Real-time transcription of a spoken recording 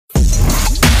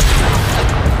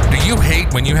you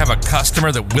hate when you have a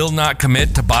customer that will not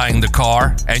commit to buying the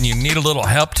car and you need a little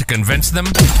help to convince them?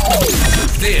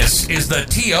 This is the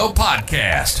TO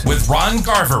Podcast with Ron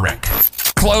Garverick.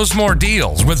 Close more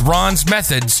deals with Ron's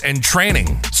methods and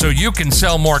training so you can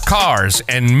sell more cars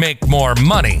and make more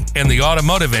money in the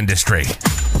automotive industry.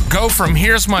 Go from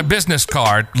here's my business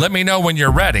card, let me know when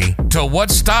you're ready, to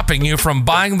what's stopping you from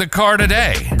buying the car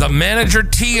today. The Manager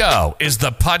TO is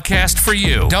the podcast for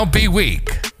you. Don't be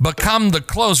weak. Become the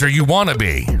closer you want to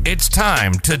be. It's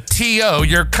time to TO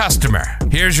your customer.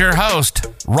 Here's your host,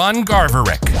 Ron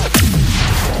Garverick.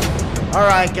 All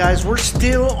right, guys, we're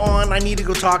still on. I need to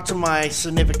go talk to my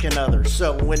significant other.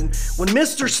 So when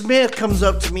Mr. Smith comes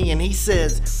up to me and he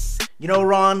says, you know,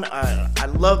 Ron, I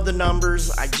love the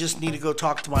numbers. I just need to go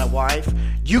talk to my wife.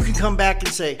 You can come back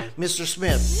and say, Mr.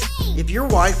 Smith, if your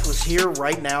wife was here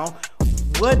right now,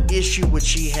 what issue would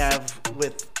she have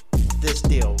with this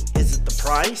deal? Is it the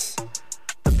price,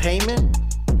 the payment,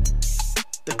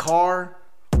 the car,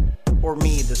 or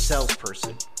me, the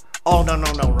salesperson? Oh, no,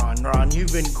 Ron,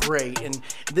 you've been great, and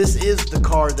this is the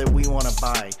car that we want to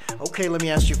buy. Okay, let me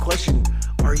ask you a question.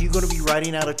 Are you going to be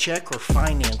writing out a check or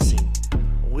financing?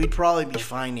 We'd probably be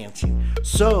financing.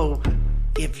 So,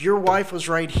 if your wife was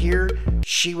right here,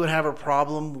 she would have a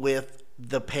problem with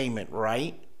the payment,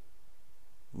 right?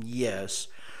 Yes.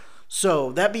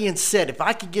 So, that being said, if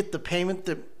I could get the payment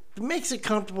that makes it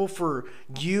comfortable for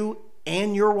you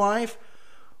and your wife,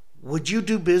 would you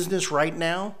do business right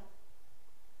now?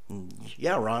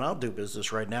 Yeah, Ron, I'll do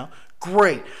business right now.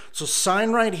 Great. So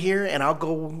sign right here and I'll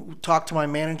go talk to my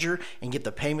manager and get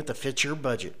the payment that fits your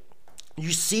budget.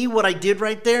 You see what I did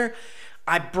right there?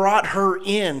 I brought her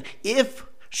in. If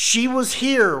she was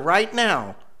here right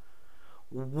now,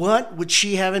 what would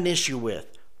she have an issue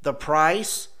with? The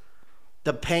price,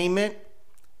 the payment,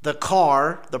 the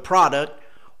car, the product,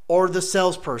 or the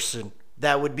salesperson?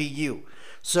 That would be you.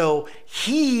 So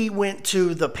he went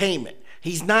to the payment.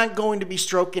 He's not going to be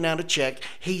stroking out a check.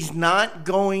 He's not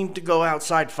going to go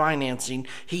outside financing.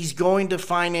 He's going to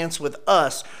finance with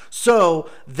us. So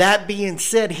that being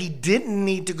said, he didn't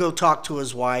need to go talk to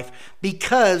his wife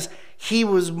because he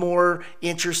was more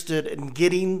interested in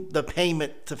getting the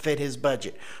payment to fit his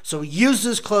budget. So use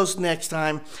this close next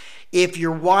time. If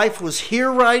your wife was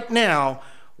here right now,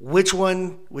 which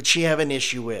one would she have an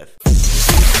issue with?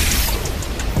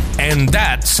 And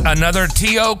that's another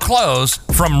TO close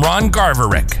from Ron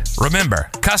Garverick. Remember,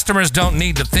 customers don't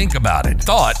need to think about it.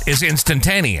 Thought is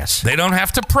instantaneous. They don't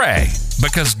have to pray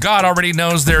because God already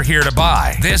knows they're here to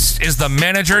buy. This is the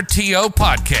Manager TO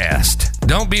Podcast.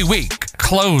 Don't be weak.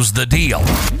 Close the deal.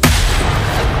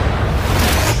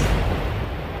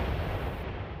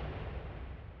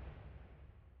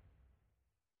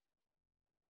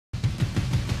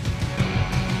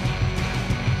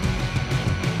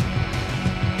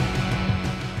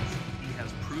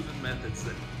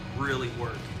 Really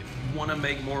work. If you want to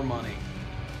make more money,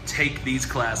 take these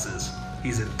classes.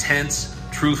 He's intense,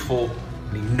 truthful,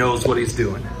 and he knows what he's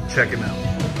doing. Check him out.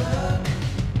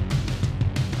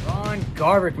 Ron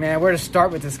Garverick, man, where to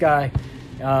start with this guy?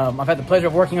 I've had the pleasure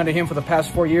of working under him for the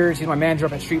past 4 years. He's my manager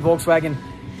up at Street Volkswagen,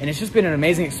 and it's just been an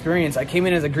amazing experience. I came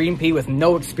in as a green pea with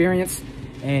no experience,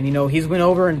 and he's went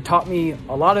over and taught me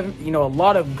a lot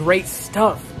of great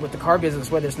stuff with the car business,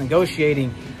 whether it's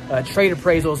negotiating, trade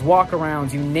appraisals,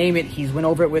 walk-arounds, you name it. He's went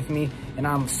over it with me, and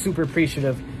I'm super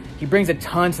appreciative. He brings a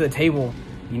ton to the table,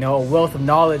 a wealth of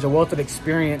knowledge, a wealth of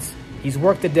experience. He's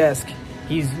worked the desk.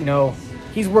 He's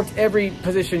worked every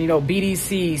position,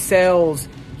 BDC, sales.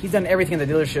 He's done everything in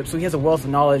the dealership, so he has a wealth of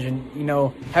knowledge, and,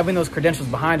 having those credentials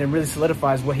behind him really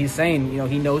solidifies what he's saying.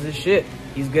 He knows his shit.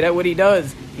 He's good at what he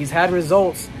does. He's had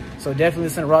results. So definitely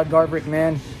listen to Ron Garverick,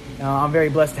 man. I'm very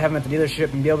blessed to have him at the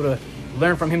dealership and be able to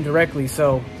learn from him directly.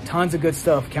 So tons of good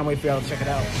stuff. Can't wait for y'all to check it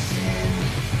out.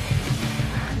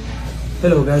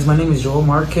 Hello guys, my name is Joel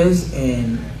Marquez,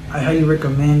 and I highly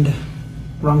recommend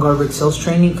Ron Garverick sales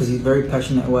training because he's very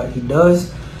passionate at what he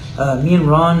does. Me and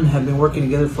Ron have been working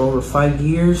together for over 5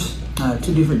 years,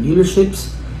 2 different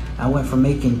dealerships. I went from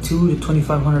making $2,000 to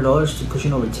 $2,500 to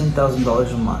pushing over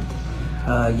 $10,000 a month.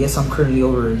 Yes, I'm currently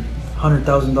over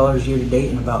 $100,000 year to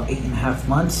date in about 8.5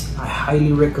 months. I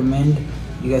highly recommend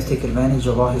you guys take advantage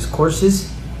of all his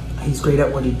courses. He's great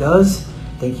at what he does.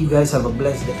 Thank you guys. Have a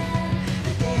blessed day.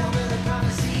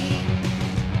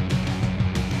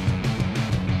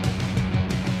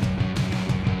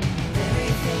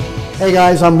 Hey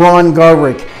guys, I'm Ron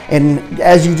Garverick, and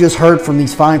as you just heard from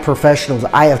these fine professionals,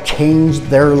 I have changed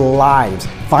their lives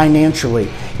financially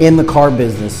in the car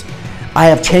business. I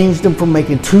have changed them from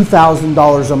making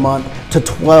 $2,000 a month to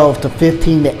 $12,000 to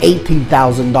 $15,000 to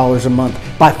 $18,000 a month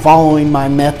by following my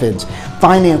methods.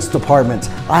 finance departments.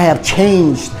 I have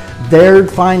changed their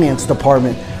finance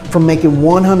department from making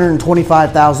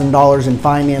 $125,000 in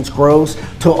finance gross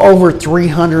to over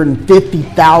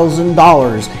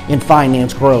 $350,000 in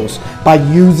finance gross by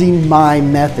using my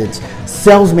methods.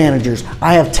 Sales managers,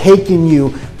 I have taken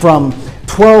you from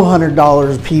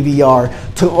 $1,200 PVR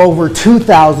to over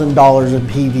 $2,000 in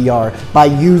PVR by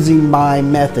using my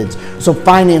methods. So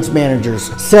finance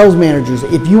managers, sales managers,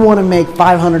 if you want to make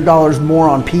 $500 more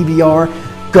on PVR,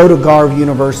 go to Garv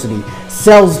University.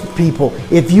 Sales people,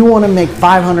 if you want to make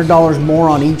 $500 more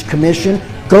on each commission,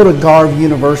 go to Garv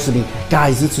University.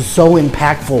 Guys, this is so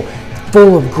impactful,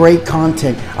 full of great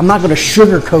content. I'm not going to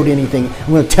sugarcoat anything.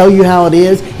 I'm going to tell you how it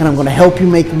is, and I'm going to help you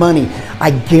make money.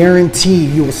 I guarantee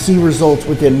you will see results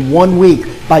within 1 week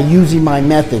by using my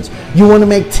methods. You want to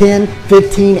make $10,000,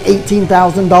 $15,000,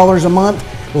 $18,000 a month?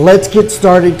 Let's get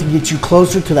started to get you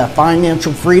closer to that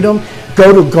financial freedom.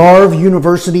 Go to Garv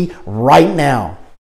University right now.